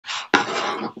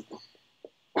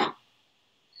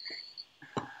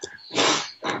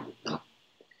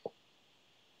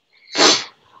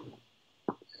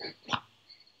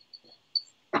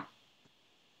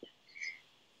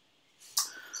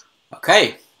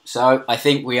Okay, so I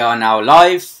think we are now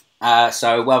live.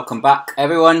 So welcome back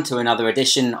everyone to another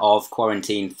edition of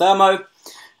Quarantine Thermo.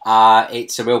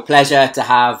 It's a real pleasure to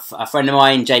have a friend of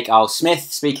mine, Jake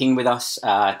Iles-Smith, speaking with us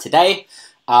today.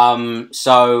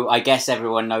 So I guess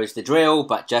everyone knows the drill,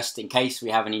 but just in case we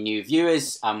have any new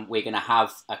viewers, we're going to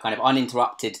have a kind of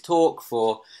uninterrupted talk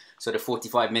for sort of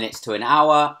 45 minutes to an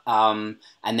hour. And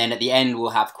then at the end,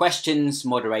 we'll have questions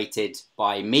moderated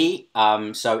by me.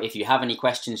 So if you have any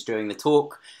questions during the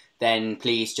talk, then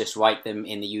please just write them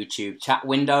in the YouTube chat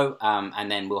window. And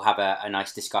then we'll have a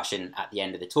nice discussion at the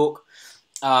end of the talk.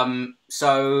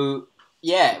 So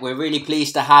yeah, we're really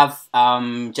pleased to have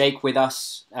Jake with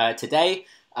us today.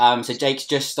 So Jake's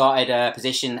just started a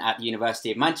position at the University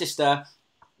of Manchester.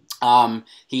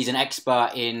 He's an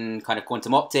expert in kind of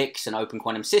quantum optics and open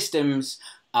quantum systems,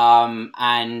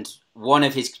 and one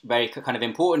of his very kind of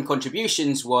important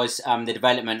contributions was the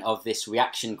development of this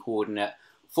reaction coordinate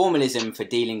formalism for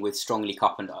dealing with strongly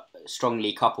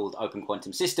coupled open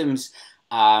quantum systems.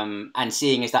 And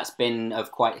seeing as that's been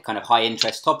of quite a kind of high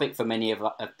interest topic for many of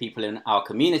people in our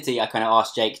community, I kind of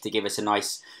asked Jake to give us a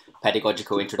nice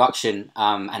pedagogical introduction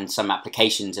and some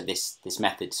applications of this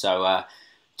method. So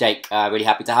Jake, really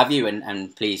happy to have you,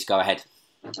 and please go ahead.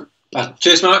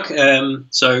 Cheers, Mark.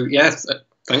 So yeah,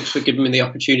 thanks for giving me the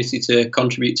opportunity to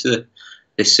contribute to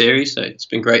this series. So it's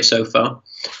been great so far.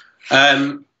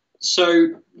 So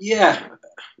yeah,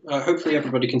 hopefully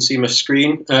everybody can see my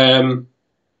screen. I'm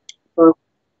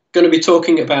going to be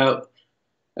talking about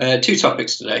two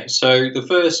topics today. So the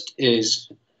first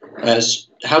is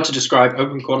how to describe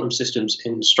open quantum systems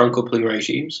in strong coupling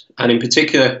regimes, and in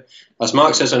particular, as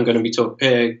Mark says, I'm going to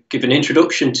be give an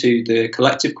introduction to the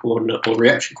collective coordinate or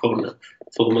reaction coordinate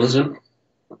formalism.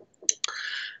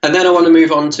 And then I want to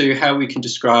move on to how we can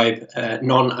describe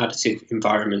non-additive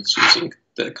environments using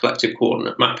the collective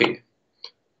coordinate mapping.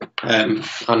 And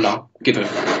I'll give a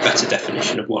better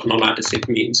definition of what non-additive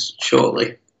means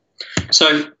shortly.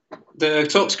 So the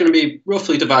talk's going to be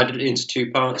roughly divided into two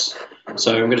parts.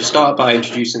 So I'm going to start by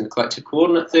introducing the collective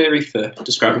coordinate theory for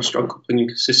describing strong coupling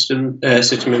system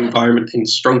environment in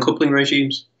strong coupling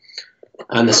regimes.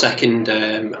 And the second,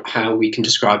 how we can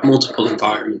describe multiple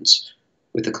environments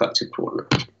with the collective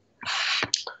coordinate.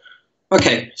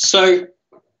 Okay, so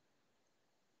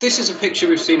this is a picture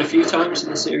we've seen a few times in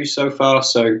the series so far.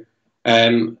 So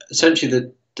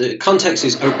essentially the context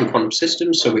is open quantum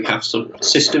systems. So we have some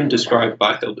system described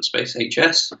by Hilbert space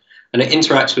HS, and it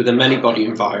interacts with a many-body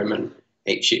environment,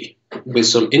 HE, with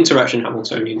some interaction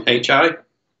Hamiltonian HI.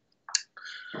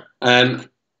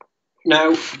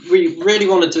 Now, we really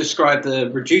want to describe the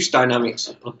reduced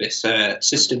dynamics of this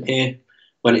system here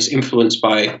when it's influenced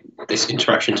by this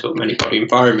interaction to a many-body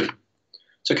environment.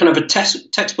 So kind of a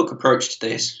textbook approach to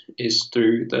this is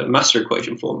through the master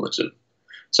equation formalism.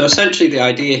 So essentially the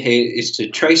idea here is to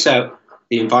trace out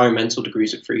the environmental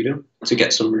degrees of freedom to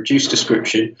get some reduced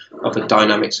description of the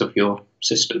dynamics of your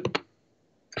system.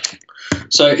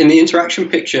 So in the interaction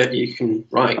picture, you can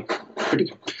write a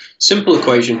pretty simple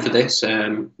equation for this,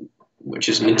 which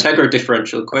is an integral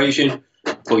differential equation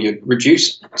for your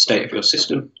reduced state of your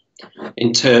system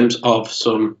in terms of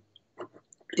some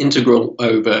integral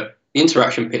over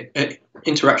the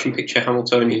interaction picture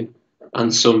Hamiltonian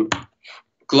and some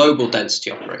global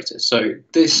density operator. So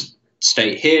this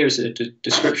state here is a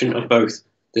description of both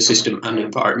the system and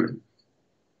environment.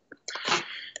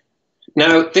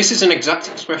 Now, this is an exact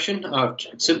expression. I've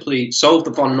simply solved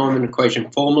the von Neumann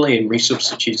equation formally and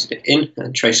resubstituted it in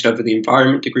and traced over the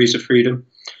environment degrees of freedom.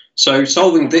 So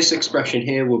solving this expression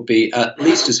here would be at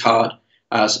least as hard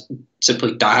as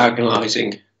simply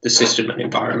diagonalizing the system and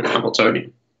environment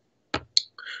Hamiltonian.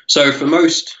 So for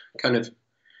most kind of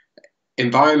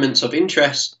environments of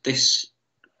interest, this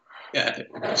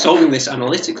solving this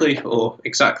analytically or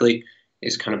exactly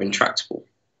is kind of intractable.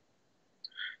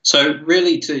 So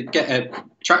really, to get a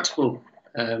tractable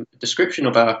description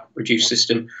of our reduced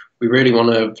system, we really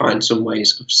want to find some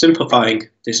ways of simplifying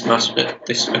this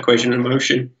equation in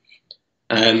motion.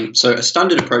 So a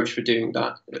standard approach for doing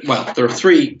that, well, there are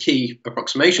three key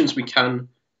approximations we can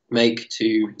make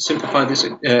to simplify this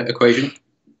equation.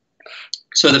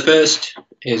 So the first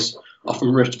is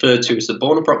often referred to as the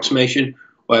Born approximation,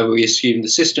 where we assume the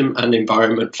system and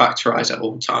environment factorize at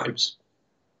all times.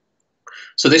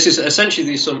 So this is essentially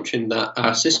the assumption that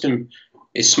our system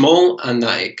is small and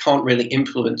that it can't really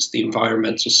influence the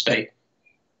environmental state.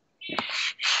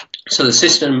 So the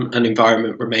system and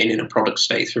environment remain in a product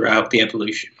state throughout the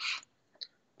evolution.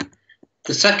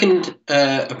 The second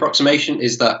approximation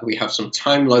is that we have some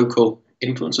time local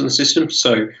influence on the system.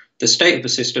 So the state of the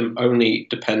system only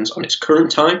depends on its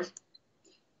current time.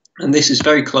 And this is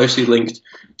very closely linked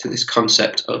to this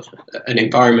concept of an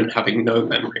environment having no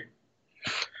memory.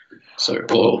 So,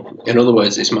 or in other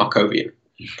words, it's Markovian.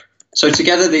 So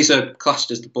together these are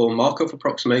classed as the Born-Markov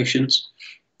approximations.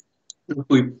 If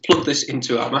we plug this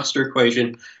into our master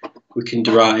equation, we can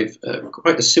derive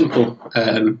quite a simple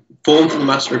form for the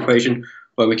master equation,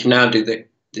 where we can now do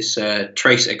this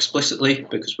trace explicitly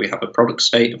because we have a product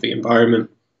state of the environment.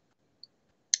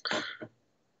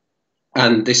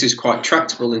 And this is quite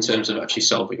tractable in terms of actually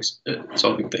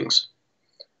solving things.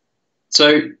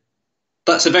 So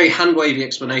that's a very hand-wavy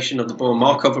explanation of the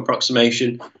Born-Markov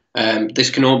approximation. This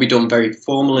can all be done very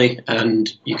formally,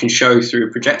 and you can show through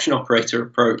a projection operator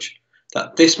approach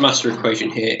that this master equation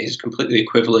here is completely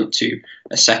equivalent to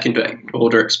a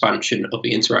second-order expansion of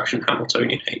the interaction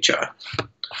Hamiltonian HI.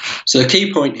 So the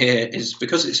key point here is,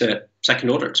 because it's a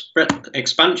second-order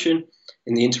expansion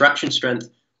in the interaction strength,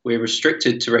 we're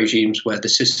restricted to regimes where the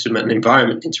system and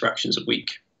environment interactions are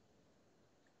weak.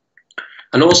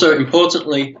 And also,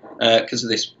 importantly, because of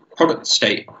this product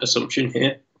state assumption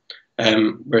here,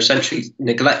 we're essentially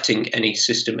neglecting any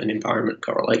system and environment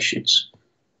correlations.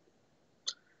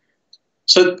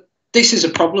 So this is a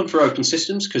problem for open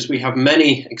systems because we have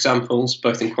many examples,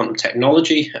 both in quantum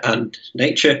technology and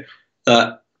nature,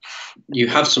 that you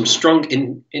have some strong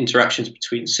interactions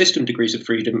between system degrees of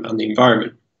freedom and the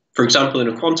environment. For example, in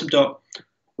a quantum dot,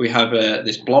 we have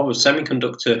this blob of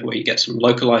semiconductor where you get some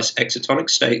localized excitonic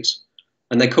states,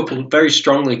 and they couple very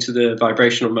strongly to the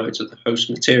vibrational modes of the host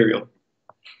material.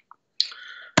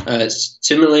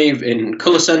 Similarly, in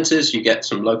color centers, you get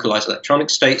some localized electronic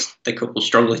states. They couple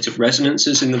strongly to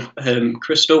resonances in the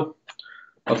crystal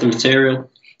of the material.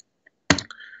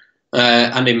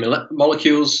 And in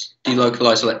molecules,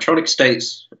 delocalized electronic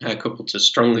states coupled to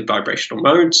strongly vibrational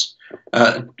modes.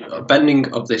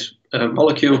 Bending of this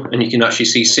molecule, and you can actually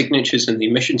see signatures in the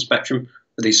emission spectrum.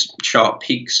 These sharp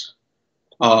peaks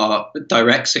are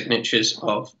direct signatures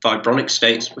of vibronic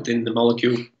states within the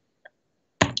molecule.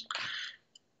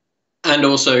 And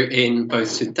also in both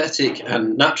synthetic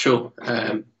and natural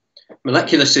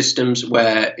molecular systems,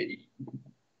 where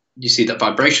you see that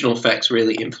vibrational effects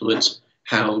really influence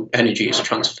how energy is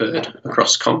transferred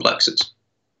across complexes.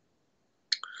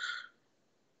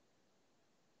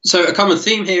 So a common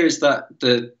theme here is that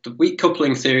the weak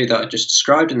coupling theory that I just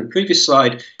described in the previous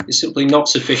slide is simply not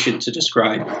sufficient to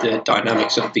describe the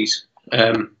dynamics of these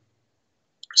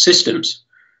systems.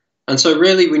 And so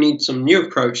really we need some new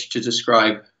approach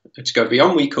to go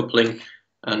beyond weak coupling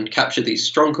and capture these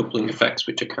strong coupling effects,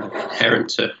 which are kind of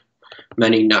inherent to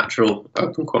many natural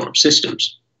open quantum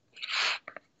systems.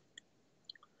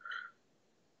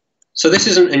 So this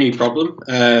isn't a new problem.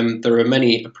 There are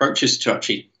many approaches to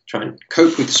actually try and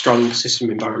cope with strong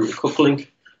system-environment coupling.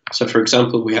 So, for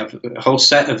example, we have a whole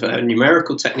set of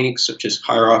numerical techniques such as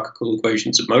hierarchical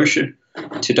equations of motion,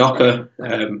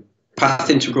 TDOPA, path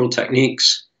integral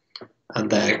techniques, and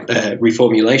their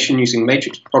reformulation using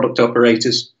matrix product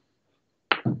operators,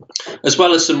 as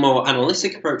well as some more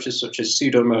analytic approaches such as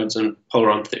pseudo-modes and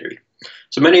polaron theory.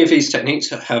 So many of these techniques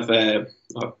are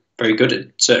very good at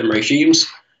certain regimes.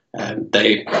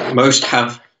 They most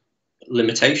have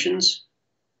limitations,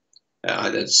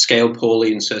 either scale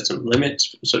poorly in certain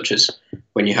limits, such as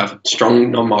when you have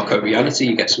strong non-Markovianity,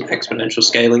 you get some exponential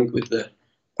scaling with the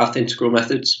path integral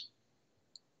methods.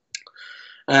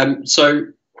 So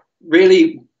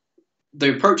really,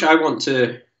 the approach I want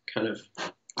to kind of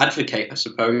advocate, I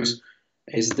suppose,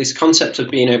 is this concept of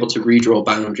being able to redraw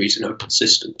boundaries in open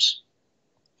systems.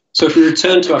 So if we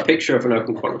return to our picture of an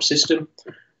open quantum system,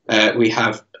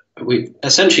 we've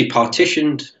essentially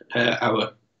partitioned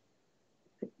our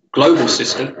global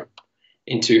system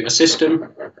into a system,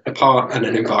 a part, and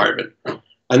an environment.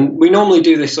 And we normally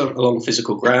do this along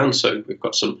physical grounds, so we've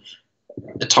got some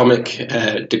atomic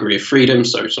degree of freedom,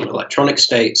 so some electronic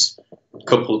states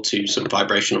coupled to some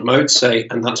vibrational modes, say,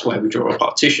 and that's where we draw a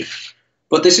partition.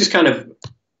 But this is kind of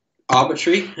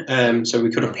arbitrary, so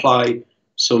we could apply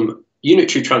some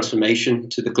unitary transformation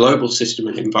to the global system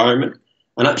and environment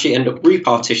and actually end up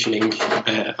repartitioning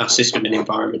our system and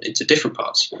environment into different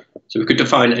parts. So we could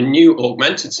define a new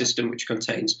augmented system which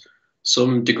contains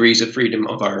some degrees of freedom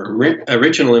of our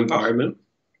original environment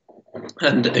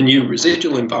and a new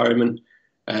residual environment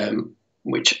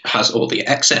which has all the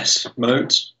excess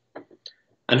modes.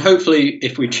 And hopefully,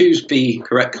 if we choose B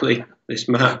correctly, this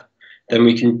map, then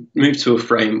we can move to a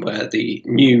frame where the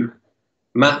new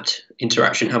mapped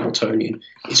interaction Hamiltonian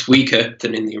is weaker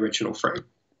than in the original frame.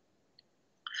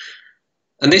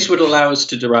 And this would allow us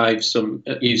to derive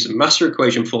use some master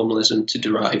equation formalism to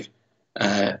derive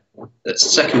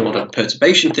second order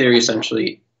perturbation theory,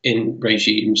 essentially, in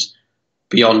regimes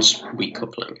beyond weak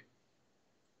coupling.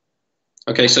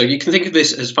 Okay, so you can think of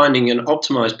this as finding an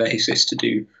optimized basis to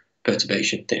do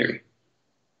perturbation theory.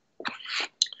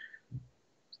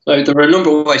 So there are a number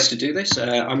of ways to do this.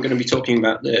 I'm going to be talking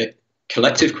about the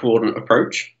collective coordinate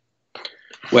approach,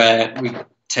 where we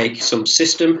take some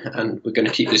system, and we're going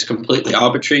to keep this completely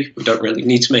arbitrary. We don't really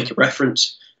need to make a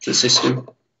reference to the system.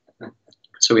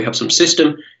 So we have some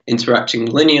system interacting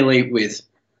linearly with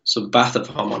some bath of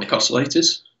harmonic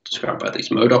oscillators, described by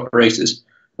these mode operators,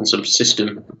 and some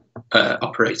system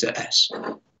operator S.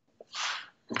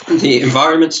 The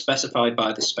environment specified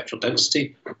by the spectral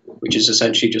density, which is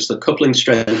essentially just the coupling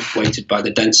strength weighted by the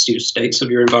density of states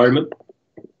of your environment.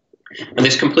 And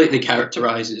this completely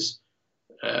characterizes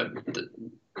the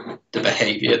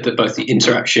behavior, both the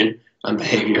interaction and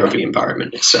behavior of the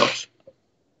environment itself.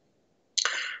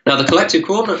 Now, the collective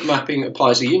coordinate mapping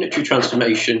applies a unitary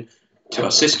transformation to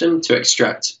our system to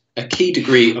extract a key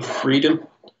degree of freedom,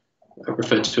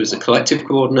 referred to as the collective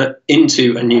coordinate,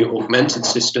 into a new augmented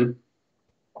system,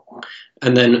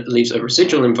 and then leaves a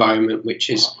residual environment which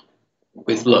is,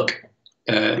 with luck,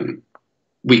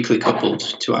 weakly coupled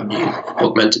to our new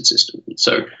augmented system.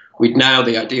 So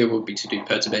the idea would be to do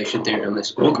perturbation theory on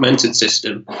this augmented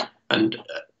system and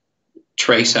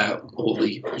trace out all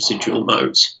the residual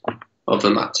modes of the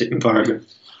mapped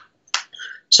environment.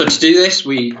 So to do this,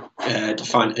 we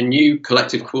define a new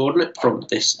collective coordinate from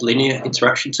this linear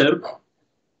interaction term,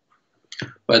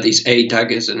 where these A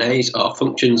daggers and A's are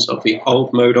functions of the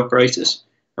old mode operators,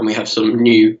 and we have some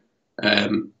new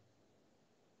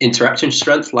interaction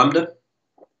strength, lambda.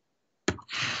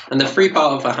 And the free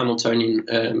part of a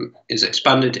Hamiltonian is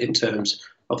expanded in terms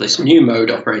of this new mode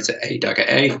operator A dagger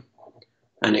A,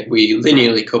 and we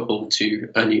linearly couple to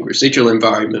a new residual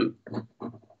environment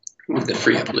with the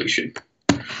free evolution.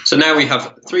 So now we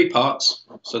have three parts.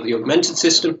 So the augmented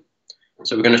system.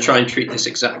 So we're going to try and treat this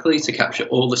exactly to capture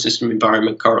all the system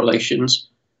environment correlations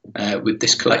with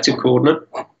this collective coordinate.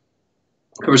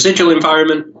 A residual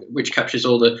environment, which captures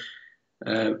all the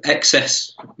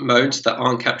excess modes that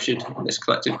aren't captured in this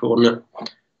collective coordinate,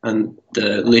 and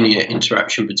the linear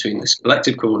interaction between this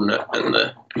collective coordinate and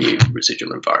the new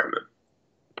residual environment.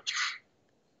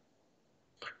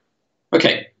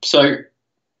 Okay, so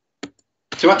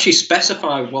to actually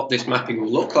specify what this mapping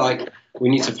will look like, we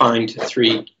need to find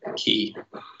three key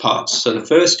parts. So the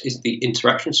first is the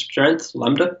interaction strength,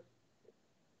 lambda.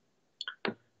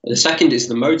 The second is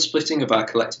the mode splitting of our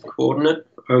collective coordinate,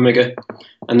 omega.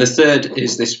 And the third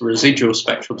is this residual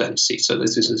spectral density. So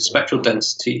this is a spectral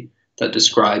density that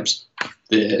describes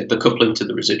the coupling to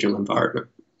the residual environment.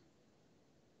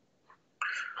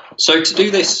 So to do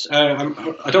this,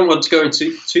 I don't want to go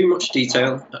into too much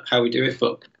detail at how we do it,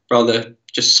 but rather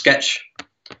just sketch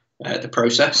the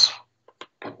process.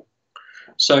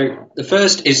 So the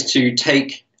first is to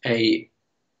take a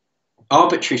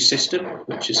arbitrary system,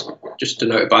 which is just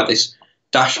denoted by this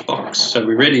dash box. So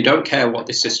we really don't care what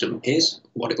this system is,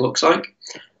 what it looks like,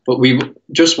 but we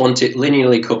just want it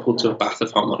linearly coupled to a bath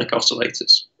of harmonic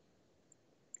oscillators.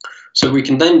 So we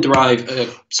can then derive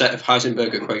a set of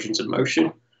Heisenberg equations of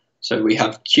motion. So we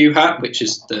have Q hat, which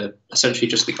is essentially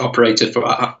just the operator for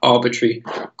our arbitrary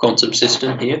quantum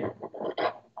system here,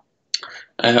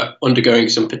 undergoing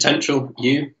some potential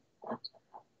U,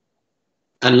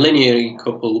 and linearly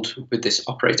coupled with this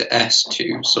operator S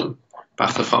to some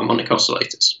bath of harmonic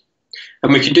oscillators.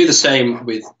 And we can do the same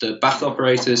with the bath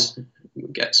operators.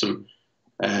 We get some,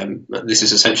 this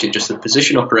is essentially just the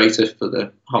position operator for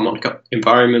the harmonic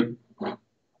environment.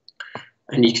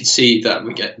 And you can see that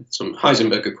we get some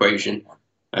Heisenberg equation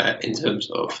in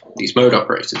terms of these mode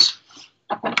operators.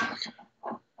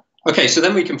 Okay, so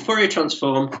then we can Fourier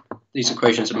transform these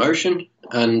equations of motion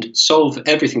and solve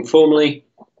everything formally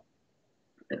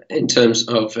in terms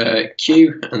of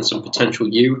Q and some potential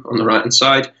U on the right-hand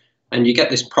side, and you get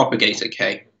this propagator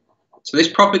K. So this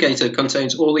propagator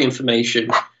contains all the information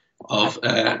of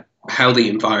how the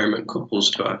environment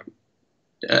couples to our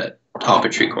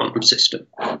arbitrary quantum system.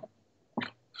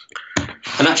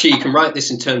 And actually, you can write this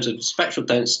in terms of spectral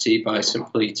density by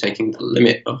simply taking the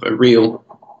limit of a real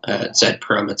Z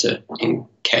parameter in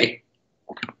K.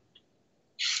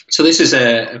 So this is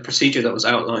a procedure that was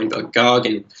outlined by Garg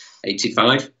in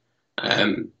 85.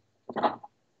 And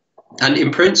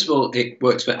in principle, it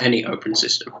works for any open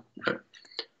system.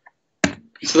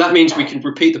 So that means we can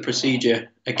repeat the procedure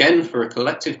again for a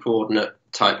collective coordinate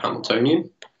type Hamiltonian,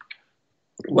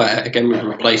 where again we've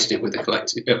replaced it with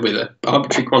an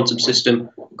arbitrary quantum system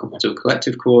coupled to a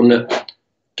collective coordinate,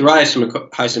 derive some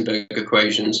Heisenberg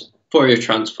equations, Fourier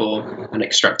transform, and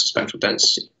extract a spectral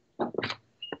density.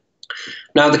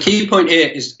 Now the key point here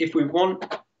is if we want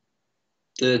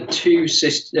the two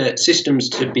systems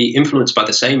to be influenced by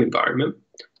the same environment,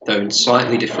 though in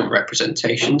slightly different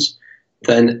representations,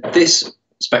 then this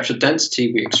spectral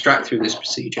density we extract through this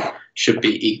procedure should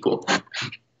be equal.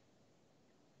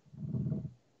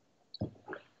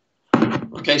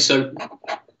 Okay, so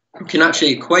we can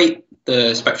actually equate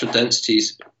the spectral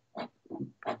densities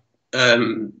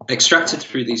extracted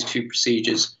through these two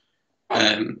procedures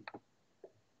and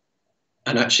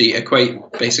actually equate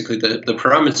basically the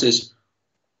parameters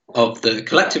of the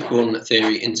collective coordinate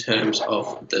theory in terms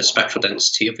of the spectral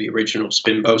density of the original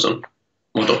spin boson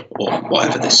model, or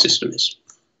whatever this system is.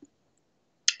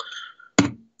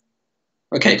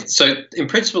 Okay, so in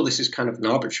principle this is kind of an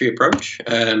arbitrary approach,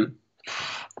 but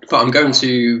I'm going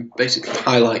to basically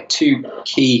highlight two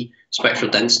key spectral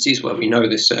densities where we know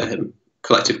this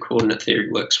collective coordinate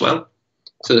theory works well.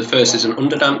 So the first is an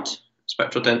underdamped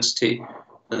spectral density,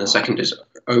 and the second is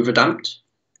overdamped.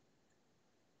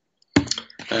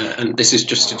 And this is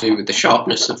just to do with the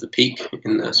sharpness of the peak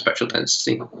in the spectral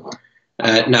density.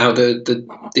 Now,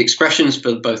 the expressions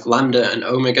for both lambda and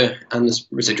omega and the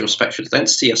residual spectral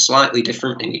density are slightly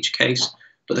different in each case,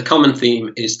 but the common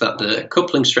theme is that the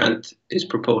coupling strength is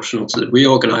proportional to the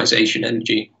reorganization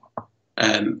energy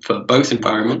for both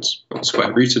environments, or the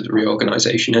square root of the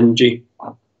reorganization energy.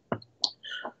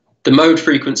 The mode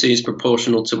frequency is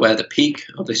proportional to where the peak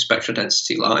of this spectral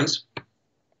density lies.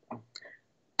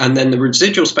 And then the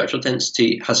residual spectral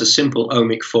density has a simple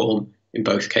ohmic form in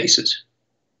both cases.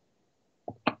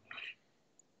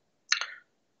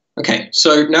 Okay,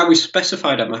 so now we've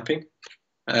specified our mapping,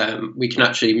 we can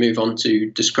actually move on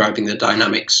to describing the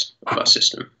dynamics of our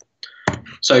system.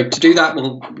 So to do that,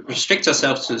 we'll restrict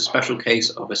ourselves to the special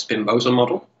case of a spin boson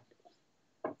model,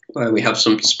 where we have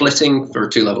some splitting for a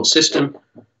two-level system.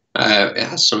 It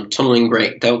has some tunneling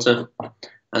rate delta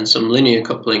and some linear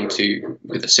coupling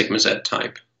with a sigma z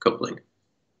type coupling.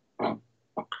 Now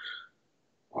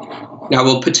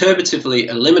we'll perturbatively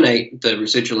eliminate the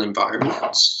residual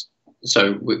environments.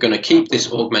 So we're going to keep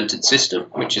this augmented system,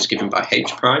 which is given by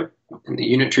h prime in the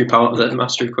unitary part of the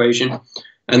master equation.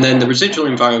 And then the residual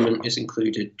environment is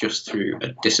included just through a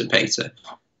dissipator.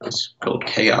 It's called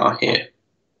Kr here.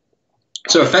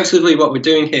 So effectively what we're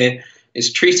doing here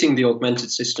is treating the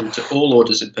augmented system to all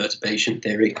orders of perturbation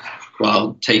theory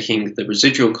while taking the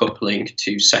residual coupling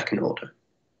to second order.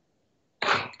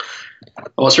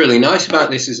 What's really nice about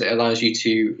this is it allows you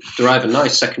to derive a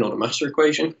nice second order master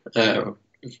equation.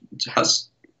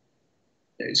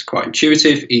 It's quite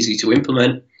intuitive, easy to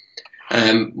implement,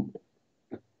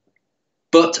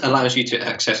 but allows you to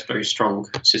access very strong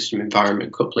system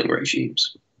environment coupling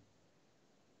regimes.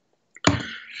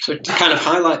 So to kind of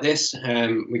highlight this,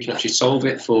 we can actually solve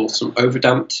it for some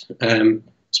overdamped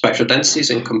spectral densities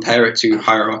and compare it to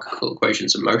hierarchical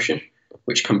equations of motion,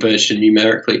 which converge to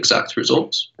numerically exact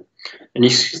results. And you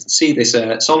see this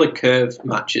solid curve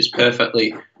matches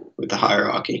perfectly with the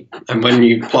hierarchy. And when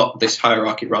you plot this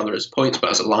hierarchy rather as points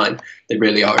but as a line, they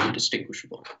really are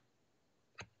indistinguishable.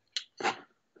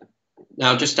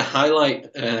 Now, just to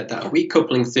highlight that a weak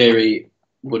coupling theory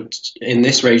would, in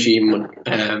this regime,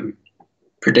 would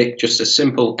predict just a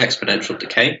simple exponential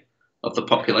decay of the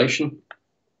population,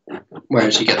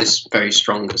 whereas you get this very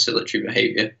strong oscillatory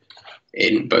behavior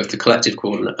in both the collective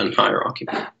coordinate and hierarchy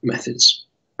methods.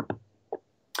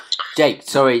 Jake,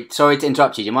 sorry to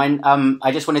interrupt you. Do you mind?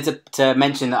 I just wanted to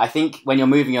mention that I think when you're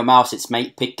moving your mouse, it's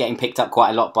getting picked up quite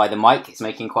a lot by the mic. It's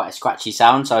making quite a scratchy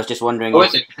sound. So I was just wondering,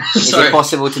 is it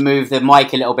possible to move the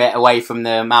mic a little bit away from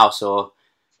the mouse, or?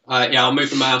 Yeah, I'll move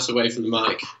the mouse away from the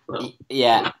mic. Well,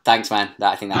 yeah, thanks, man.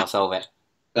 I think that'll solve it.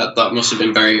 That must have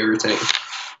been very irritating.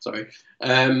 Sorry.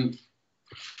 Let's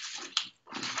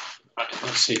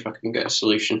see if I can get a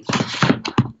solution.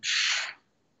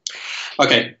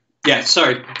 Okay. Yeah,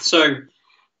 sorry. So,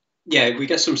 yeah, we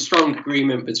get some strong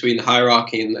agreement between the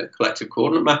hierarchy and the collective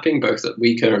coordinate mapping, both at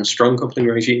weaker and strong coupling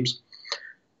regimes.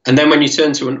 And then when you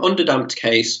turn to an underdamped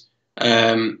case,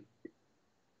 you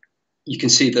can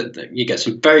see that you get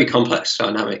some very complex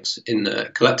dynamics in the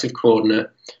collective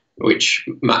coordinate, which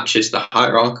matches the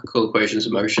hierarchical equations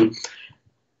of motion.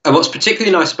 And what's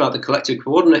particularly nice about the collective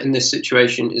coordinate in this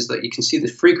situation is that you can see the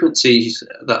frequencies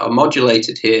that are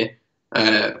modulated here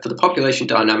for the population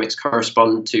dynamics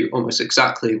correspond to almost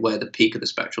exactly where the peak of the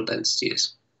spectral density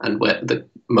is and where the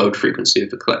mode frequency of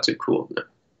the collective coordinate.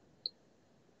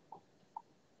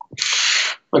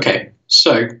 Okay,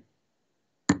 so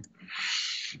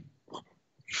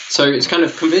it's kind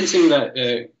of convincing that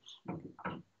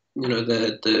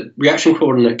the reaction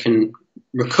coordinate can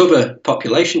recover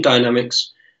population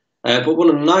dynamics, but one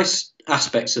of the nice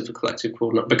aspects of the collective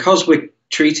coordinate, because we're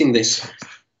treating this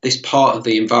part of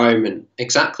the environment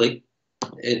exactly,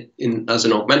 as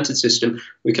an augmented system,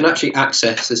 we can actually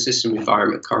access the system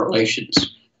environment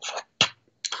correlations.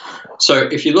 So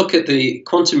if you look at the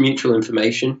quantum mutual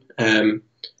information,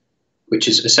 which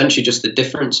is essentially just the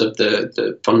difference of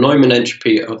the von Neumann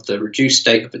entropy of the reduced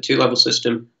state of a two-level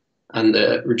system and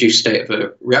the reduced state of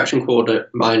a reaction coordinate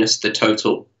minus the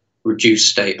total reduced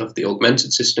state of the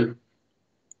augmented system.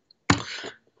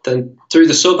 Then through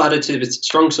the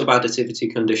strong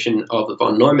subadditivity condition of the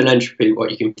von Neumann entropy,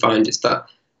 what you can find is that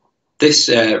this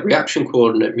reaction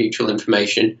coordinate mutual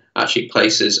information actually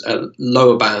places a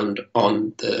lower bound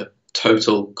on the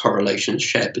total correlations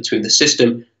shared between the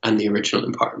system and the original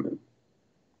environment.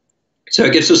 So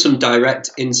it gives us some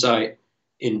direct insight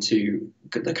into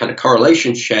the kind of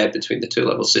correlations shared between the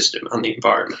two-level system and the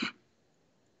environment.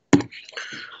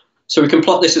 So we can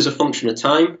plot this as a function of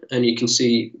time, and you can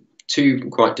see two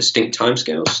quite distinct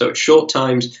timescales. So at short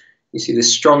times, you see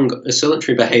this strong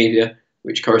oscillatory behavior,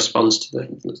 which corresponds to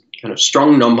the kind of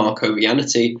strong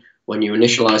non-Markovianity when you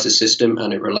initialize a system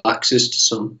and it relaxes to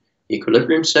some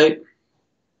equilibrium state.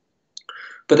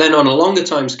 But then on a longer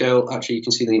time scale, actually you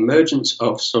can see the emergence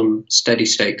of some steady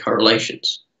state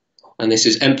correlations. And this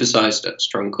is emphasized at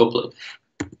strong coupling.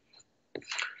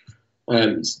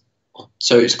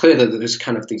 So it's clear that there's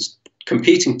kind of these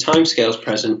competing timescales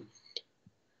present.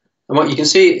 And what you can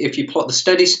see, if you plot the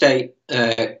steady state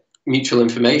mutual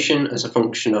information as a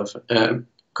function of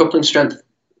coupling strength,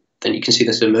 then you can see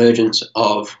this emergence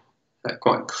of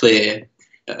quite clear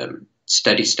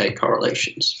steady state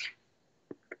correlations.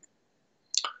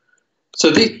 So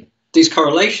these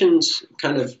correlations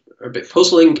kind of are a bit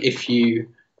puzzling if you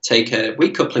take a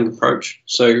weak coupling approach.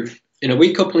 So in a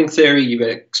weak coupling theory, you would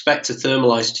expect to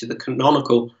thermalize to the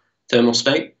canonical thermal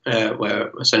state,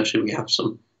 where essentially we have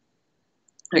some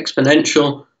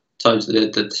exponential times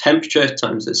the temperature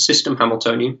times the system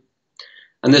Hamiltonian.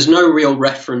 And there's no real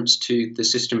reference to the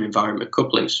system environment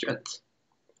coupling strength.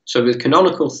 So with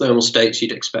canonical thermal states,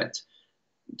 you'd expect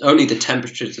only the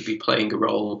temperature to be playing a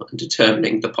role in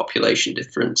determining the population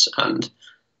difference and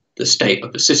the state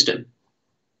of the system.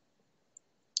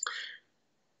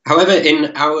 However,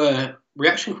 in our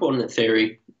reaction coordinate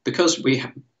theory, because we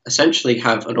essentially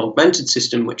have an augmented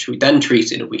system which we then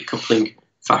treat in a weak coupling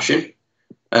fashion,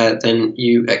 then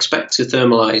you expect to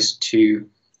thermalize to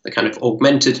the kind of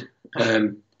augmented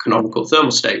canonical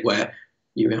thermal state where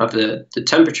you have the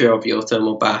temperature of your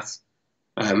thermal bath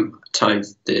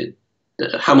times the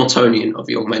Hamiltonian of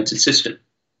the augmented system.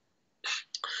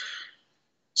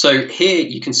 So here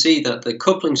you can see that the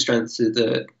coupling strength to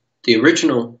the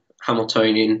original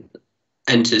Hamiltonian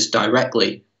enters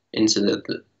directly into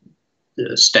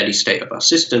the steady state of our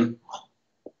system.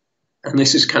 And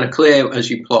this is kind of clear as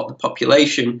you plot the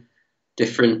population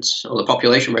difference, or the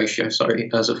population ratio,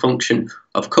 sorry, as a function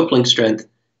of coupling strength.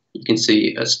 You can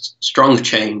see a strong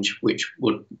change which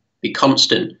would be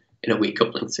constant in a weak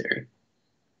coupling theory.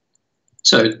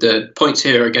 So the points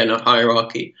here again are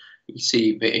hierarchy. You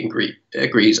see it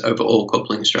agrees over all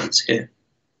coupling strengths here.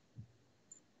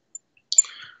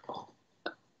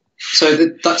 So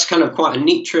that's kind of quite a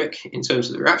neat trick in terms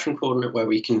of the reaction coordinate, where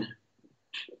we can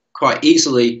quite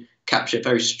easily capture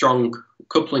very strong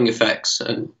coupling effects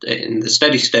and in the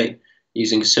steady state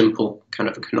using a simple kind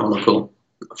of a canonical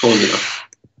formula.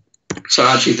 So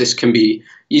actually this can be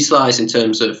utilized in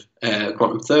terms of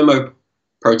quantum thermo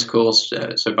protocols.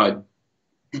 So by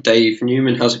Dave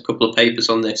Newman has a couple of papers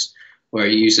on this where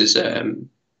he uses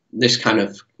this kind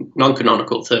of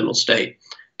non-canonical thermal state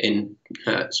in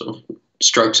sort of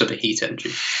strokes of a heat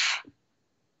engine.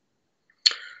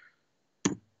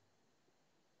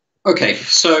 Okay,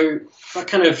 so that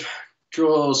kind of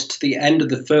draws to the end of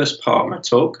the first part of my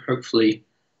talk. Hopefully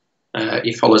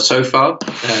you followed so far.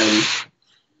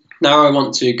 Now I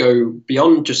want to go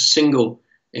beyond just single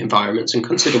environments and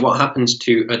consider what happens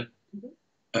to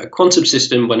a quantum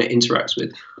system when it interacts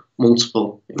with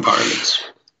multiple environments.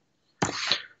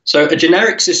 So a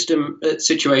generic system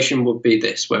situation would be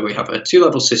this, where we have a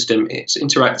two-level system. It's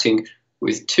interacting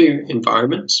with two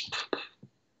environments.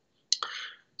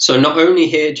 So not only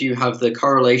here do you have the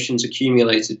correlations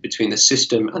accumulated between the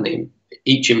system and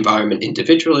each environment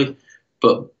individually,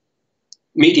 but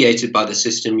mediated by the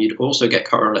system, you'd also get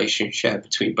correlation shared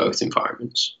between both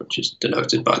environments, which is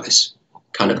denoted by this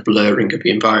kind of blurring of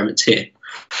the environments here.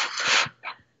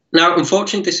 Now,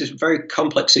 unfortunately, this is a very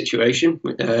complex situation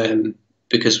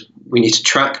because we need to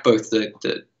track both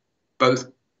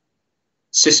both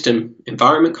system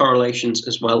environment correlations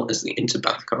as well as the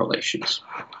interbath correlations.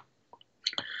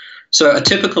 So a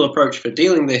typical approach for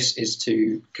dealing this is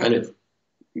to kind of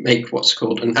make what's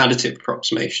called an additive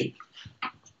approximation.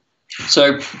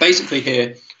 So basically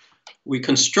here, we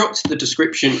construct the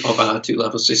description of our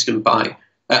two-level system by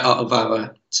of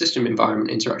our system environment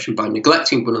interaction by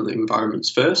neglecting one of the environments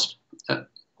first.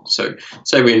 So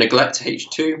say we neglect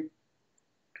H2,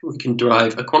 we can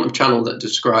derive a quantum channel that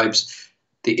describes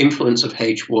the influence of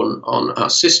H1 on our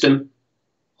system.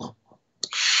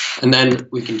 And then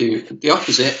we can do the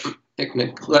opposite,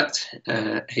 neglect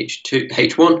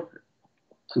H1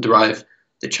 and derive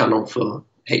the channel for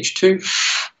H2.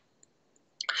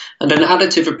 And an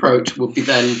additive approach would be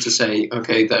then to say,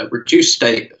 okay, the reduced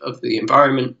state of the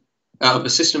environment, of the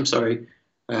system, sorry,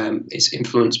 is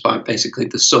influenced by basically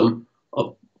the sum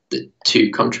of the two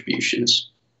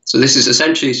contributions. So this is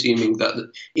essentially assuming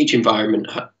that each environment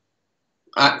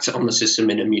acts on the system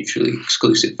in a mutually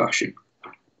exclusive fashion.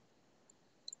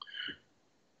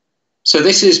 So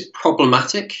this is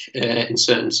problematic in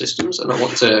certain systems, and I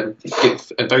want to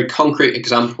give a very concrete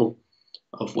example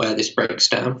of where this breaks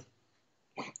down.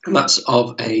 And that's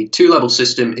of a two-level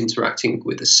system interacting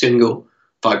with a single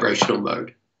vibrational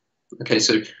mode. Okay,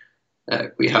 so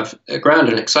we have a ground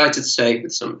and excited state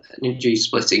with some energy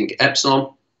splitting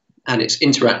epsilon, and it's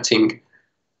interacting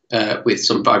with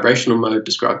some vibrational mode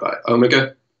described by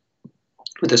omega,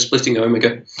 with a splitting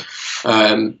omega.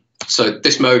 So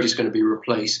this mode is going to be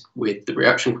replaced with the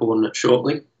reaction coordinate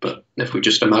shortly, but if we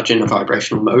just imagine a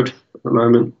vibrational mode at the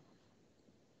moment.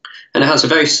 And it has a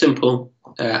very simple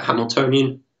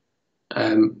Hamiltonian,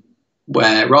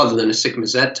 where rather than a sigma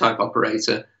z type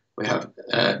operator, we have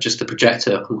just the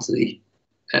projector onto the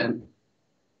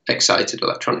excited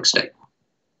electronic state.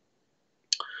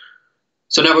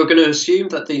 So now we're going to assume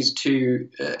that these two,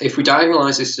 if we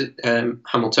diagonalize this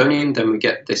Hamiltonian, then we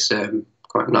get this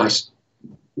quite nice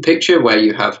picture where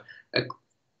you have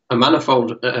a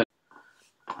manifold. Do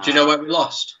you know where we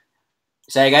lost?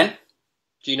 Say again?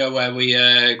 Do you know where we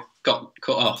got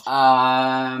cut off?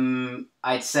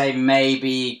 I'd say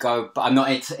maybe go, but I'm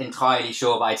not entirely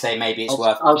sure, but I'd say maybe it's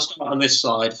worth... I'll start on this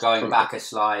slide. Going back a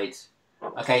slide.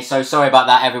 Okay, so sorry about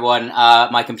that, everyone.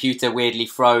 My computer weirdly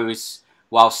froze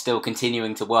while still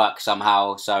continuing to work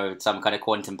somehow, so some kind of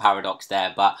quantum paradox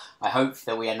there, but I hope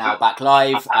that we are now back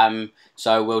live.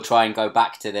 So we'll try and go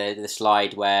back to the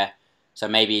slide where, so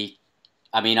maybe,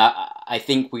 I mean, I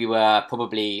think we were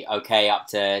probably okay up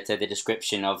to the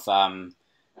description of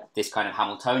this kind of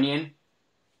Hamiltonian.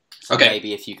 So okay.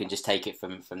 Maybe if you can just take it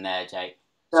from there, Jake.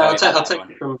 I'll take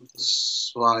it from the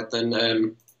slide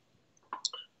then.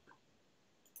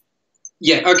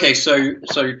 Yeah, okay, so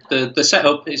the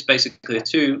setup is basically a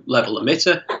two-level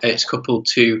emitter. It's coupled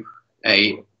to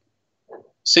a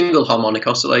single harmonic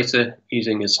oscillator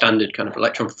using a standard kind of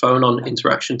electron-phonon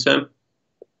interaction term.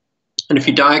 And if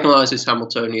you diagonalize this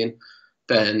Hamiltonian,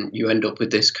 then you end up with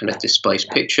this kind of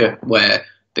displaced picture where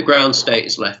the ground state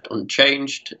is left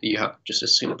unchanged. You have just a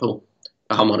simple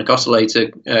harmonic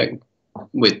oscillator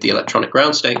with the electronic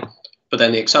ground state, but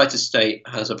then the excited state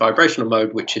has a vibrational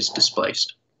mode which is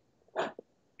displaced.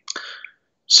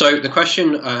 So the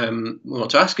question we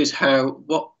want to ask is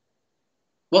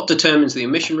what determines the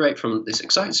emission rate from this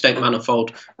excited state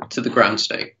manifold to the ground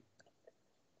state?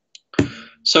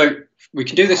 So we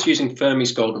can do this using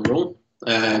Fermi's golden rule,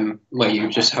 where you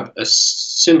just have a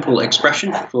simple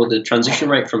expression for the transition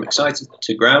rate from excited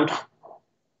to ground.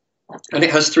 And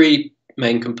it has three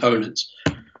main components.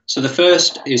 So the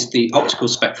first is the optical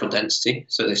spectral density.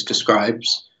 So this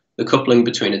describes the coupling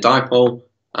between a dipole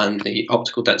and the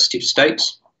optical density of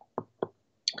states.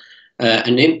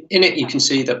 And in it, you can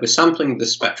see that we're sampling the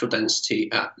spectral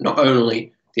density at not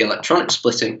only the electronic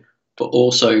splitting, but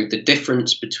also the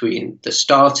difference between the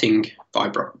starting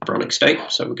vibronic state.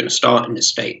 So we're going to start in a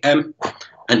state M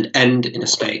and end in a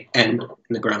state N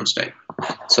in the ground state.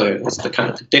 So it's the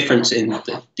kind of the difference in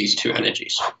these two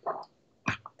energies.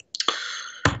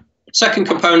 Second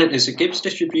component is a Gibbs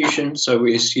distribution. So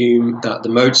we assume that the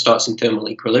mode starts in thermal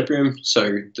equilibrium.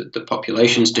 So the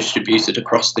population is distributed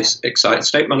across this excited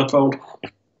state manifold.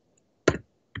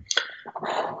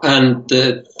 And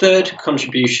the third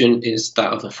contribution is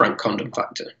that of the Franck-Condon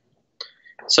factor.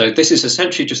 So this is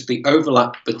essentially just the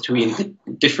overlap between the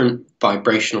different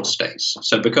vibrational states.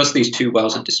 So because these two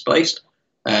wells are displaced,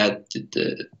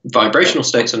 the vibrational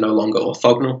states are no longer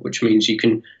orthogonal, which means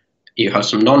you have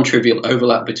some non-trivial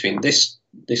overlap between this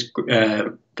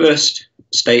first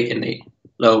state in the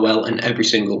lower well and every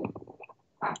single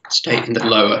state in the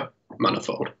lower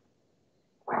manifold.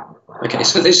 Okay,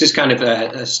 so this is kind of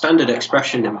a standard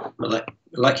expression in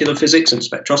molecular physics and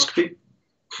spectroscopy.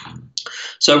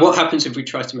 So what happens if we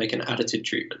try to make an additive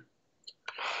treatment?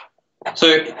 So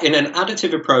in an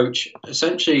additive approach,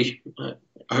 essentially,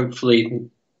 hopefully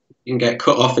you can get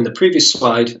cut off in the previous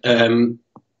slide,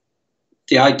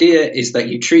 the idea is that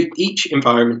you treat each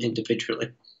environment individually.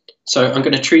 So I'm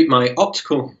going to treat my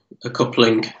optical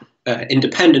coupling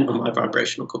independent of my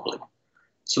vibrational coupling.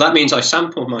 So that means I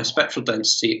sample my spectral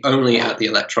density only at the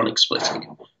electronic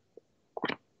splitting.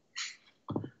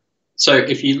 So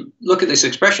if you look at this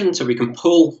expression, so we can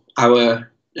pull our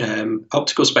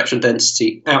optical spectral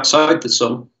density outside the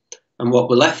sum, and what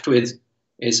we're left with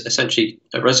is essentially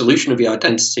a resolution of the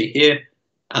identity here,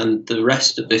 and the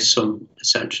rest of this sum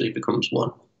essentially becomes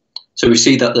 1. So we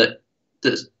see that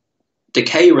the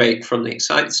decay rate from the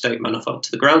excited state manifold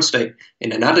to the ground state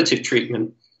in an additive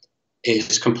treatment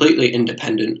is completely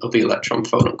independent of the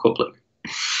electron-phonon coupling.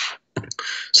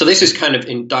 So this is kind of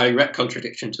in direct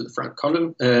contradiction to the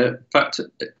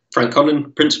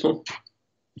Franck-Condon principle,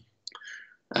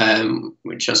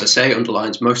 which, as I say,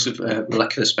 underlines most of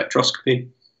molecular spectroscopy.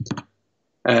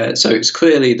 So it's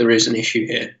clearly there is an issue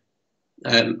here,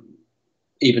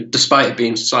 even despite it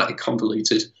being a slightly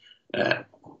convoluted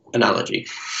analogy.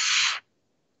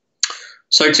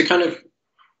 So to kind of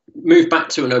move back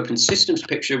to an open systems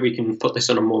picture, we can put this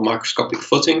on a more microscopic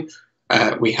footing.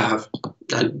 We have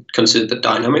considered the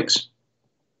dynamics.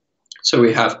 So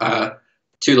we have a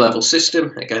two-level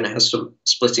system. Again, it has some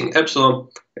splitting epsilon.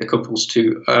 It couples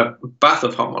to a bath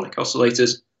of harmonic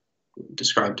oscillators,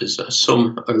 described as a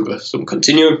sum over some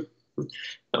continuum.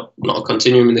 No, not a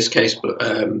continuum in this case, but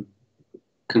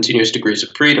continuous degrees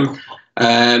of freedom,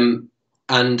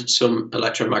 and some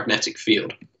electromagnetic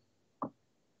field.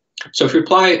 So if we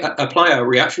apply our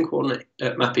reaction coordinate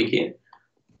mapping here,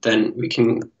 then we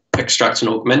can extract an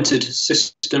augmented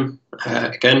system,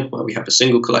 again, where we have a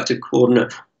single collective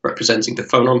coordinate representing the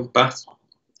phonon bath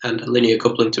and a linear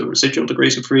coupling to residual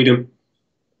degrees of freedom.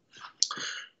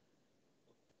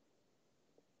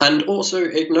 And also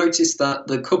it noticed that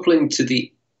the coupling to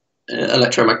the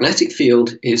electromagnetic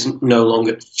field is no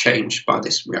longer changed by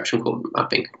this reaction coordinate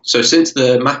mapping. So since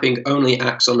the mapping only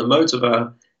acts on the modes of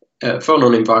our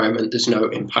phonon environment, there's no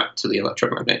impact to the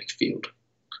electromagnetic field.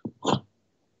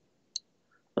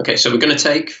 Okay, so we're going to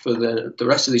take, for the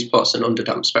rest of these plots, an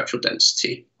underdamped spectral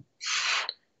density.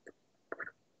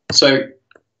 So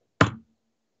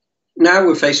now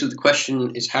we're faced with the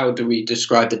question is how do we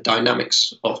describe the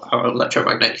dynamics of our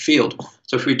electromagnetic field?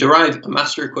 So if we derive a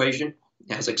master equation,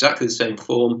 it has exactly the same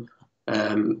form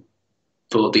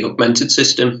for the augmented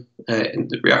system in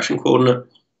the reaction coordinate,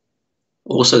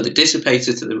 also the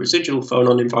dissipator to the residual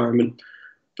phonon environment,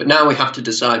 but now we have to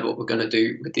decide what we're going to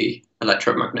do with the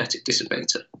electromagnetic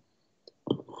dissipator.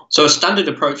 So a standard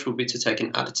approach will be to take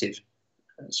an additive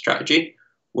strategy,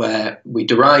 where we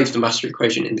derive the master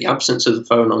equation in the absence of the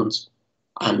phonons,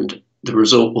 and the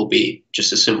result will be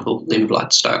just a simple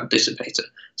Lindblad style dissipator.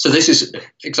 So this is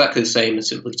exactly the same as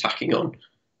simply tacking on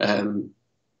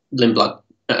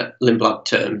Lindblad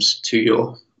terms to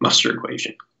your master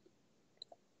equation.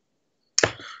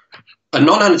 A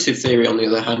non-additive theory, on the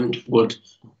other hand, would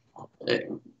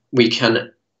we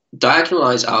can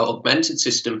diagonalize our augmented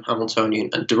system Hamiltonian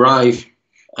and derive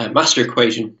a master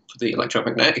equation for the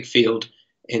electromagnetic field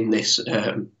in this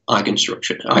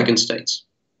eigenstructure, eigenstates.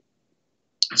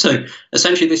 So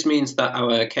essentially this means that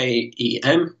our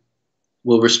KEM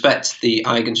will respect the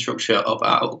eigenstructure of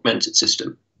our augmented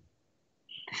system.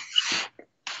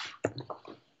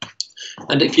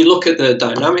 And if you look at the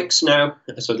dynamics now,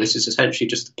 so this is essentially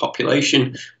just the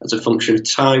population as a function of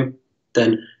time,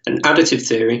 then an additive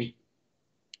theory,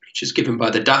 which is given by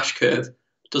the dash curve,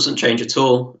 doesn't change at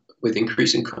all with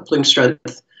increasing coupling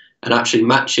strength, and actually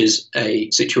matches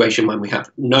a situation when we have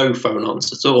no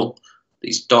phonons at all,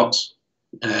 these dots,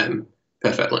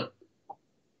 perfectly.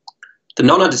 The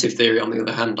non-additive theory, on the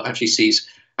other hand, actually sees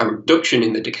a reduction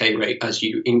in the decay rate as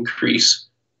you increase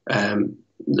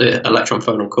the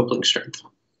electron-phonon coupling strength.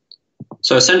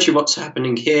 So essentially what's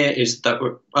happening here is that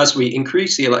as we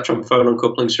increase the electron-phonon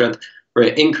coupling strength,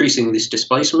 we're increasing this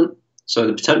displacement. So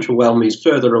the potential well moves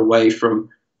further away from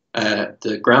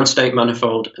the ground state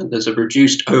manifold, and there's a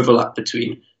reduced overlap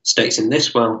between states in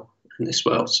this well and this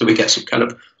well. So we get some kind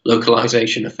of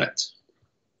localization effect.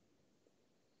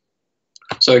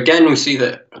 So again, we see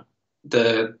that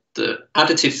the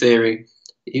additive theory,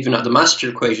 even at the master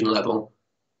equation level,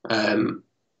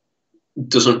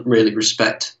 doesn't really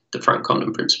respect the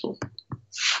Franck-Condon principle.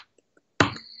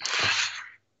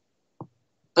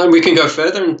 And we can go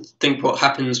further and think what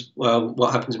happens, well,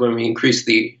 what happens when we increase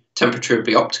the temperature of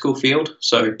the optical field.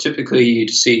 So typically you'd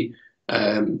see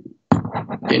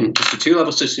in just a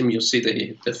two-level system, you'll see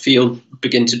the field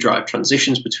begin to drive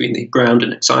transitions between the ground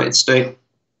and excited state.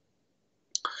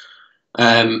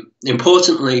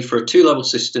 Importantly, for a two-level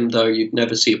system, though, you'd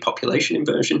never see a population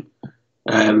inversion.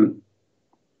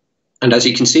 And as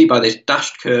you can see by this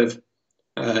dashed curve,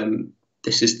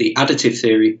 This is the additive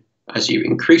theory. As you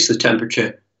increase the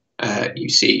temperature, you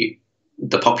see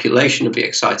the population of the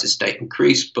excited state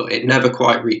increase, but it never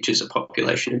quite reaches a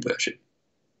population inversion.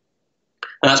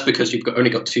 And that's because you've only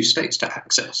got two states to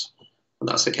access. And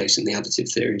that's the case in the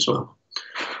additive theory as well.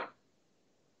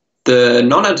 The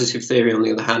non-additive theory, on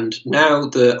the other hand, now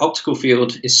the optical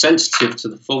field is sensitive to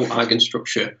the full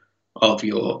eigenstructure of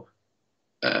your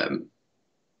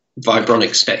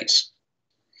vibronic states.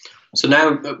 So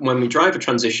now when we drive a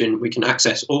transition, we can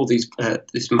access all these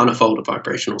this manifold of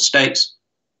vibrational states.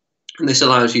 And this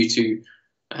allows you to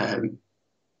kind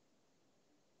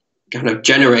of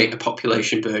generate a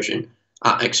population version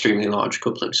at extremely large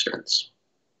coupling strengths.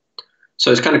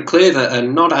 So it's kind of clear that a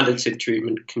non-additive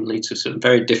treatment can lead to some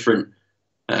very different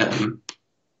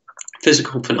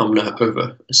physical phenomena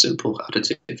over a simple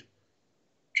additive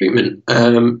treatment.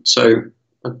 So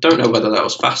I don't know whether that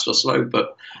was fast or slow,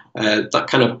 but that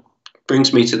kind of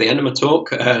brings me to the end of my talk.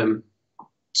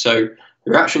 So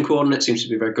the reaction coordinate seems to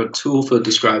be a very good tool for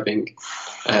describing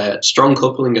strong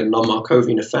coupling and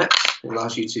non-Markovian effects. It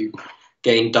allows you to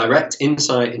gain direct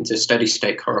insight into steady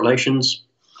state correlations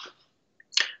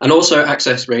and also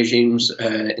access regimes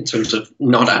in terms of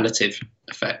non-additive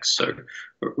effects. So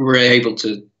we're able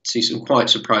to see some quite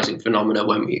surprising phenomena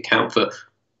when we account for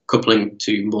coupling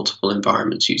to multiple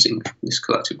environments using this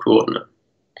collective coordinate.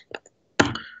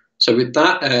 So with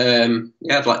that,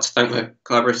 yeah, I'd like to thank my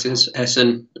collaborators,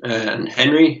 Essen and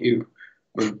Henry, who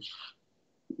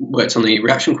worked on the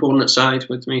reaction coordinate side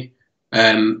with me,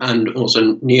 and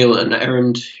also Neil and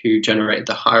Erend, who generated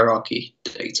the hierarchy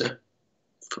data.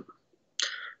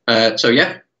 So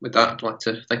yeah, with that, I'd like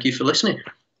to thank you for listening.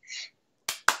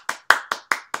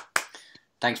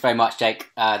 Thanks very much, Jake.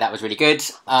 That was really good.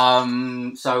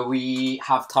 So we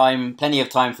have plenty of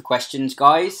time for questions,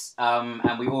 guys,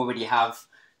 and we already have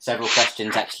several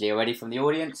questions actually already from the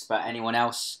audience, but anyone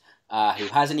else who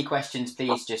has any questions,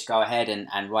 please just go ahead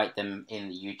and write them in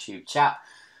the YouTube chat.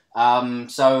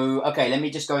 So, okay, let me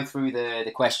just go through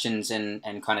the questions and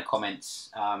kind of comments.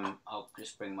 I'll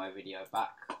just bring my video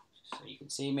back so you can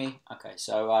see me. Okay,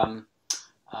 so,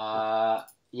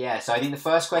 yeah, so I think the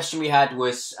first question we had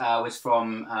was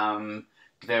from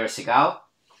Vera Segal.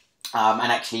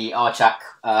 And actually, Archak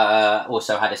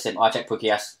also had Archak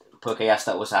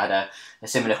Pukayasta also had a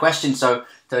similar question. So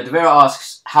Devera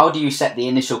asks, how do you set the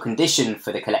initial condition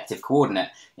for the collective coordinate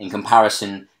in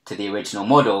comparison to the original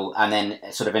model? And then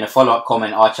sort of in a follow-up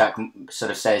comment, Archak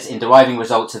sort of says, in deriving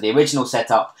results of the original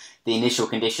setup, the initial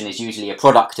condition is usually a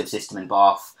product of system and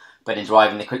bath, but in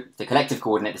deriving the collective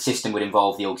coordinate, the system would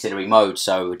involve the auxiliary mode,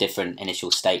 so a different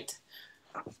initial state.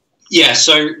 Yeah,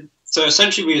 so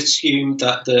essentially we assume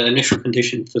that the initial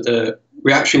condition for the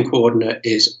reaction coordinate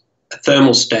is a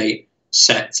thermal state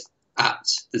set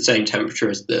at the same temperature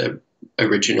as the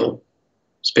original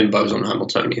spin boson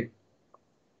Hamiltonian.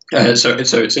 So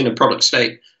it's in a product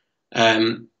state,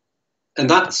 and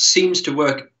that seems to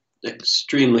work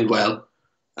extremely well.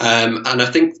 And I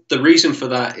think the reason for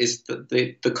that is that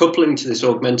the coupling to this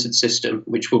augmented system,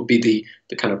 which would be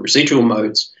the kind of residual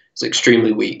modes, is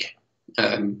extremely weak.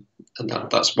 And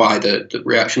that's why the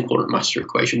reaction coordinate master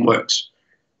equation works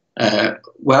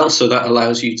well. So that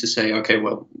allows you to say, okay,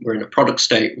 well, we're in a product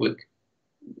state with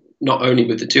not only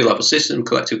with the two-level system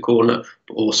collective coordinate,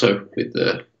 but also with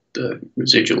the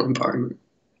residual environment.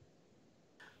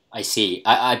 I see.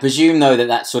 I presume, though,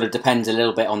 that sort of depends a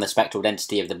little bit on the spectral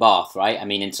density of the bath, right? I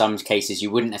mean, in some cases,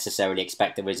 you wouldn't necessarily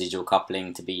expect the residual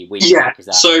coupling to be weak. Yeah,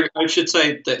 so I should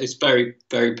say that it's very,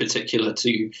 very particular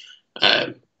to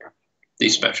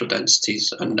these spectral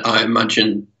densities, and I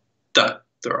imagine that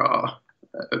there are,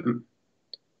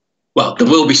 well, there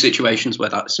will be situations where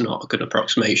that's not a good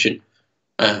approximation.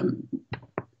 But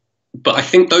I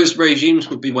think those regimes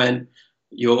would be when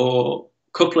your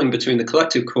coupling between the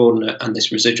collective coordinate and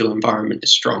this residual environment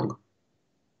is strong.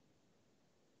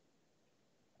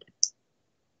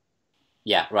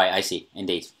 Yeah, right, I see,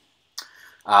 indeed.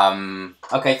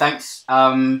 Okay, thanks.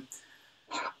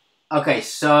 Okay,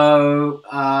 so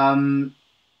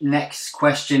next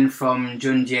question from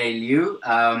Junjie Liu.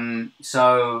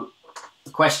 So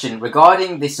the question,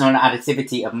 regarding this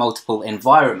non-additivity of multiple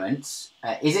environments,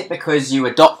 is it because you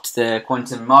adopt the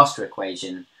quantum master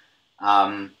equation?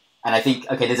 And I think,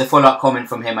 okay, there's a follow-up comment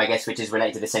from him, I guess, which is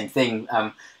related to the same thing.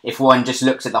 If one just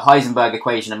looks at the Heisenberg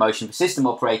equation of motion for system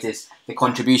operators, the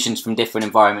contributions from different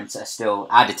environments are still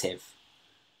additive.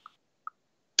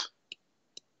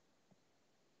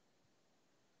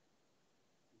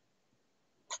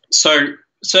 So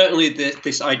certainly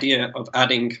this idea of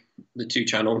adding the two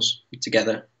channels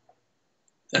together,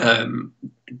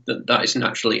 that is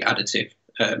naturally additive.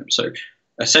 So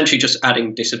essentially just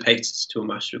adding dissipators to a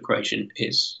master equation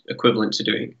is equivalent to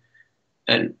doing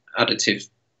an additive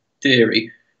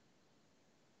theory.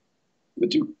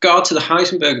 With regard to the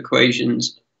Heisenberg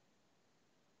equations,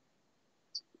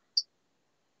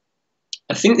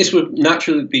 I think this would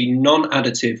naturally be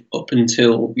non-additive up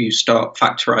until you start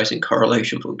factorizing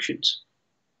correlation functions,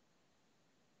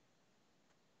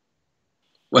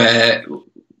 where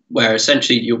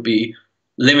essentially you'll be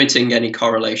limiting any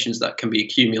correlations that can be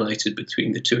accumulated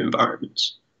between the two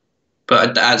environments.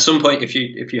 But at some point, if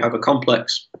you have a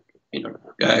complex,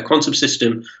 quantum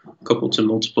system coupled to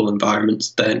multiple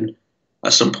environments, then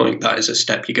at some point that is a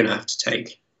step you're going to have to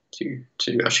take to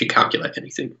actually calculate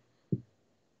anything.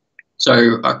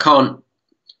 So I can't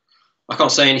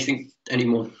say anything any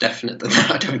more definite than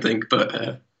that, I don't think. But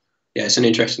yeah, it's an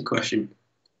interesting question.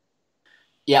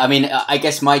 Yeah, I mean, I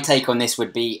guess my take on this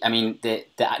would be, I mean, the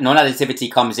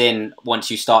non-additivity comes in once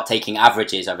you start taking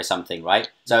averages over something, right?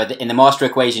 So in the master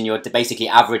equation, you're basically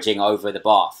averaging over the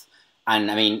bath. And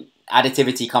I mean,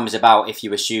 additivity comes about if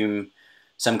you assume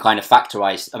some kind of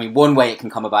factorized, I mean, one way it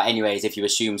can come about anyway is if you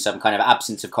assume some kind of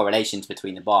absence of correlations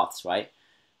between the baths, right?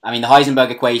 I mean, the Heisenberg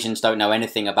equations don't know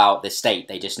anything about the state,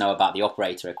 they just know about the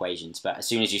operator equations. But as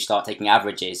soon as you start taking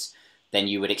averages, then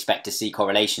you would expect to see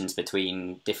correlations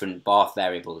between different bath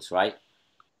variables, right?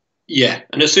 Yeah,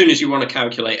 and as soon as you want to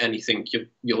calculate anything,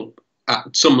 you'll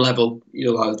at some level,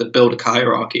 you'll either build a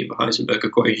hierarchy of Heisenberg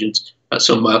equations. At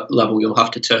some level, you'll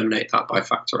have to terminate that by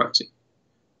factorizing.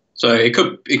 So it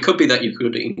could be that you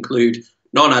could include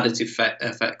non-additive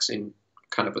effects in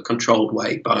kind of a controlled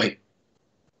way by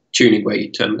tuning where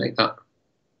you terminate that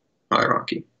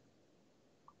hierarchy.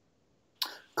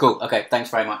 Cool. Okay, thanks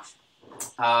very much.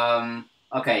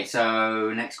 Okay,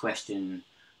 so next question.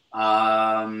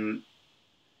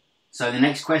 So the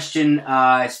next question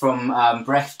is from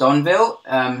Brecht Donville,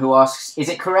 who asks, is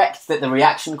it correct that the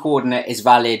reaction coordinate is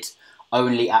valid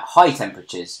only at high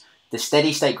temperatures? The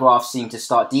steady state graphs seem to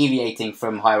start deviating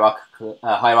from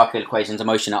hierarchical equations of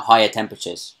motion at higher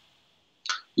temperatures.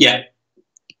 Yeah.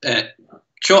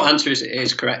 Short answer is it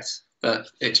is correct that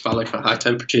it's valid for high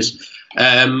temperatures.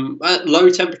 At low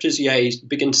temperatures, yeah, you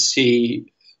begin to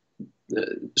see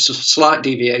slight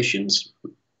deviations.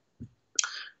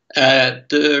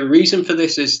 The reason for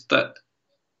this is that,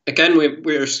 again,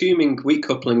 we're assuming weak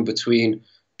coupling between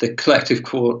the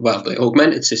the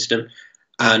augmented system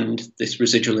and this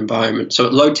residual environment. So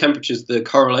at low temperatures, the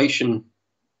correlation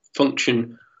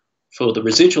function for the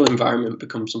residual environment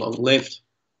becomes long-lived,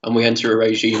 and we enter a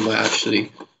regime where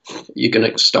actually you're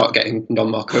going to start getting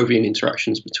non-Markovian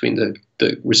interactions between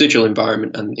the residual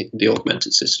environment and the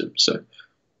augmented system. So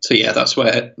yeah, that's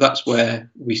where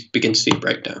we begin to see a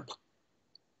breakdown.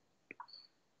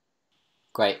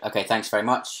 Great. Okay, thanks very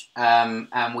much. And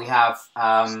we have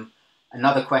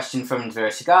another question from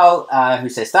Vertigal, who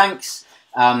says, thanks.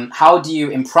 How do you,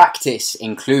 in practice,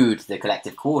 include the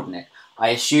collective coordinate? I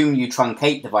assume you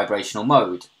truncate the vibrational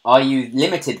mode. Are you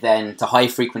limited then to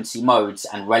high-frequency modes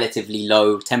and relatively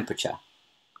low temperature?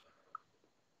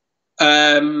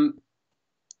 So,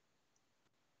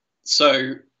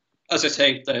 as I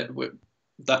say,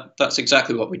 that's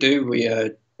exactly what we do. We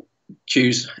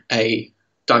choose a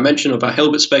dimension of our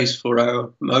Hilbert space for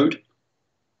our mode,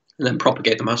 and then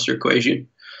propagate the master equation.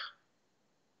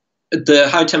 The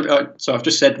high temperature. So I've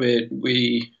just said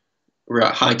we're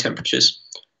at high temperatures.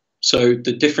 So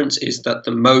the difference is that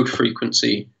the mode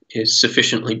frequency is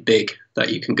sufficiently big that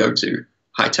you can go to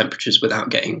high temperatures without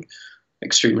getting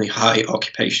extremely high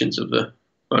occupations of the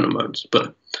phonomodes.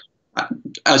 But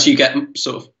as you get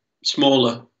sort of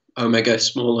smaller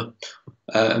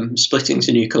splittings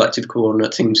in your collective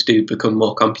coordinate, things do become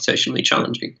more computationally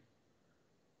challenging.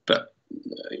 But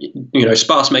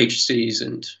sparse matrices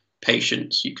and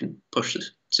patience, you can push the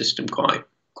system quite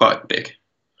big.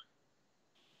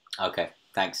 Okay,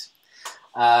 thanks.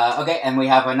 Okay, and we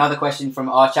have another question from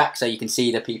Archak, so you can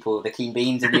see the keen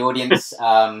beans in the audience.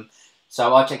 So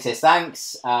Archak says,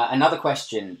 thanks. Another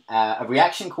question. A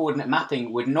reaction coordinate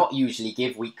mapping would not usually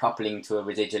give weak coupling to a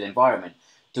residual environment.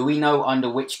 Do we know under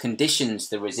which conditions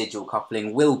the residual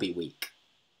coupling will be weak?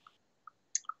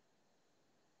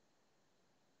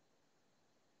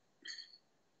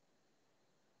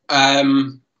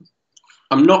 I'm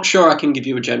not sure I can give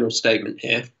you a general statement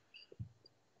here.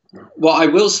 What I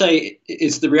will say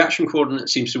is the reaction coordinate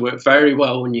seems to work very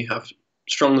well when you have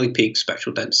strongly peaked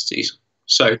spectral densities.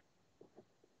 So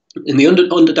in the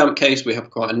underdamped case, we have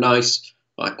quite a nice,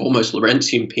 almost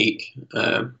Lorentzian peak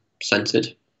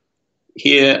centered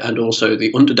here, and also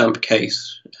the underdamped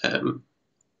case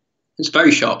is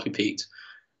very sharply peaked.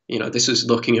 This is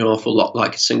looking an awful lot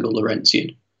like a single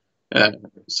Lorentzian.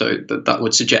 So that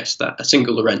would suggest that a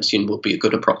single Lorentzian will be a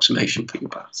good approximation for your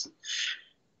bath.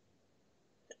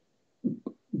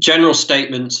 General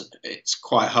statements, it's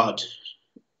quite hard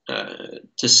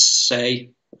to say.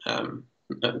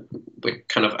 We're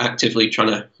kind of actively trying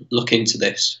to look into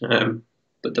this,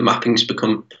 but the mappings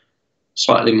become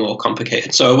slightly more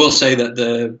complicated. So I will say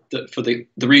that for the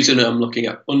reason I'm looking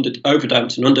at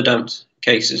overdamped and underdamped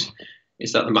cases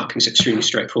is that the mapping is extremely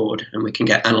straightforward, and we can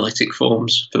get analytic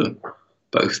forms for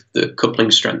both the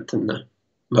coupling strength and the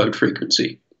mode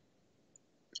frequency.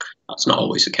 That's not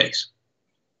always the case.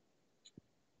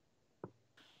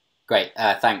 Great,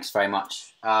 thanks very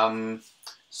much. If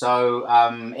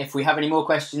we have any more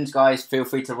questions, guys, feel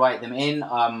free to write them in.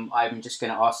 I'm just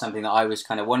going to ask something that I was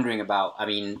kind of wondering about. I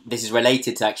mean, this is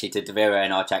related to Devera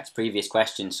and Archak's previous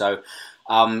question. So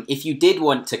if you did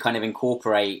want to kind of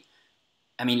incorporate,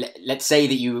 I mean, let's say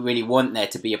that you really want there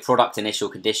to be a product initial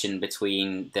condition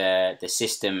between the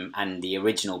system and the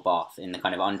original bath in the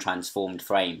kind of untransformed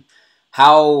frame.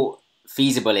 How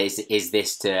feasible is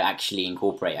this to actually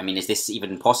incorporate? I mean, is this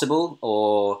even possible,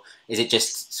 or is it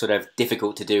just sort of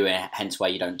difficult to do, and hence why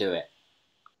you don't do it?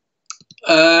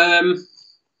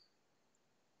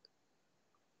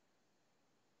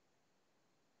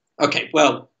 Okay,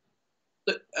 well,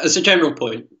 as a general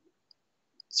point,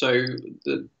 so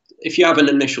if you have an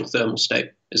initial thermal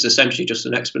state, it's essentially just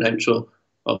an exponential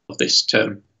of this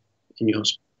term in your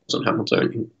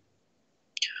Hamiltonian.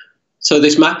 So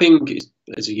this mapping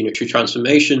is a unitary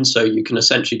transformation, so you can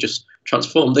essentially just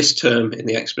transform this term in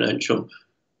the exponential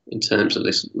in terms of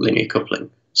this linear coupling.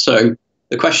 So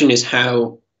the question is,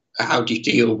 how do you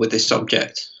deal with this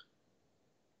object?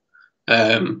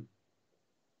 So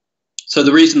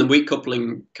the reason the weak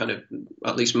coupling, kind of,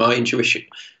 at least my intuition,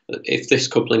 if this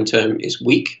coupling term is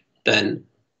weak, then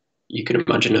you can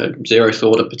imagine a zeroth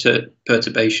order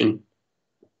perturbative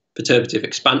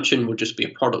expansion would just be a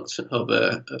product of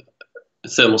a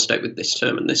thermal state with this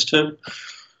term and this term.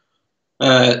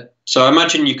 So I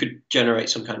imagine you could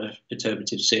generate some kind of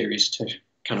perturbative series to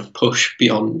kind of push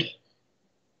beyond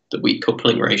the weak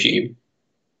coupling regime.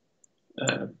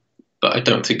 But I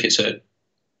don't think it's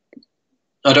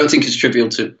trivial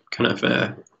to kind of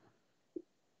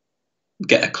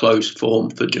get a closed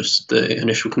form for just the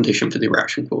initial condition for the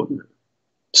reaction coordinate.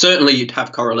 Certainly you'd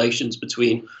have correlations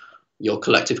between your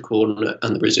collective coordinate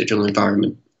and the residual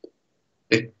environment,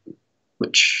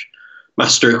 which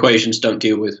master equations don't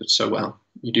deal with so well.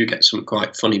 You do get some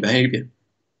quite funny behavior,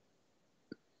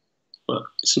 but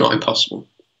it's not impossible.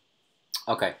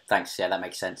 Okay, thanks. Yeah, that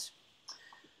makes sense.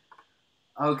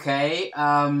 Okay,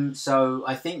 so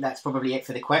I think that's probably it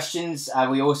for the questions.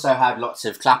 We also had lots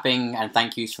of clapping and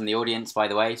thank yous from the audience, by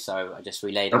the way, so I just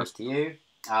relayed those to you.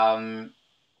 Yeah,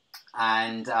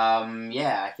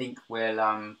 I think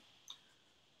we'll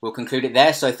conclude it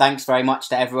there. So thanks very much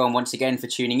to everyone once again for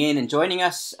tuning in and joining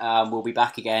us. We'll be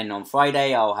back again on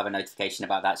Friday. I'll have a notification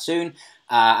about that soon.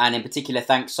 And in particular,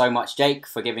 thanks so much, Jake,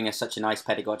 for giving us such a nice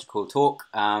pedagogical talk.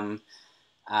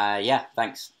 Yeah,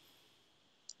 thanks.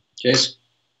 Cheers.